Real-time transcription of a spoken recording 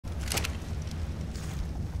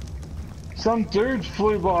Some dude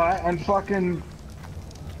flew by and fucking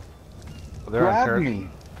grabbed me.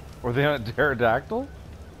 Were they on a pterodactyl?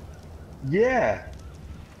 Yeah.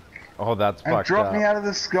 Oh, that's and fucked up. And dropped me out of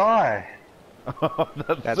the sky. Oh,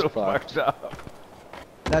 that's so fucked up.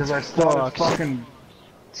 Because I started fucking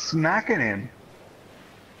smacking him.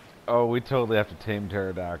 Oh, we totally have to tame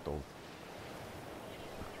pterodactyls.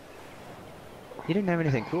 You didn't have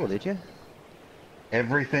anything cool, did you?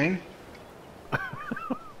 Everything.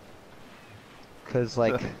 Because,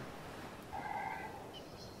 like...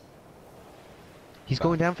 he's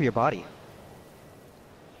going down for your body.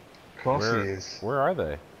 Of course he is. Where are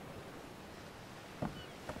they?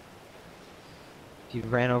 You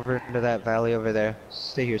ran over into that valley over there.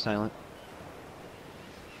 Stay here, Silent.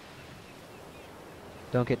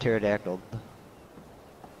 Don't get pterodactyled.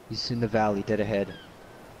 He's in the valley, dead ahead.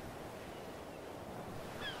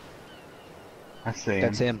 I see him.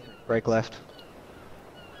 That's him. Break left.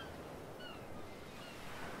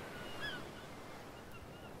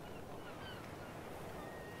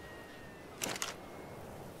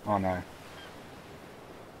 Oh no.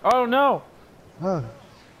 Oh no! Oh,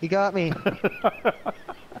 he got me.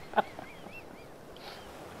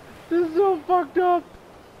 This is so fucked up.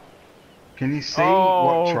 Can you see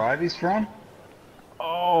what tribe he's from?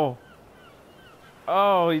 Oh.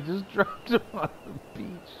 Oh, he just dropped him on the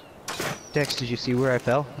beach. Dex, did you see where I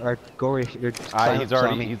fell? Or go where you're he's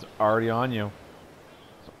already on you.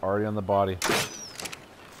 He's already on the body.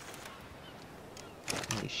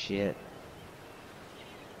 Holy shit.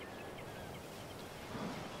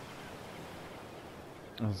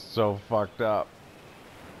 It's so fucked up.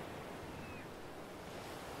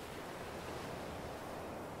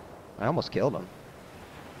 I almost killed him.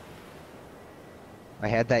 I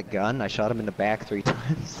had that gun, I shot him in the back 3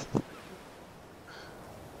 times.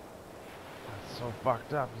 It's so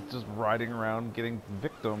fucked up. He's just riding around getting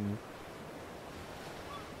victims.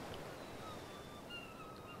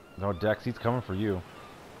 No, Dex, he's coming for you.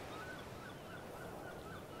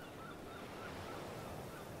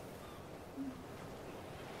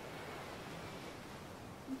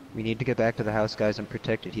 We need to get back to the house, guys, and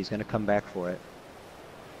protect it. He's gonna come back for it.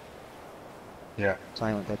 Yeah.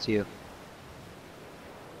 Silent, that's you.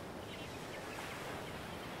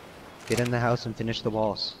 Get in the house and finish the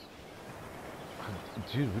walls.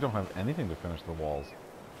 Dude, we don't have anything to finish the walls.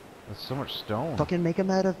 There's so much stone. Fucking make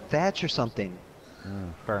them out of thatch or something.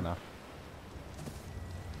 Fair enough.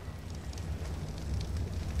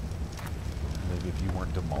 Maybe if you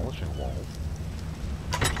weren't demolishing walls.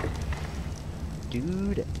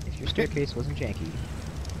 Dude, if your staircase wasn't janky.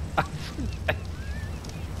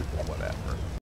 Whatever.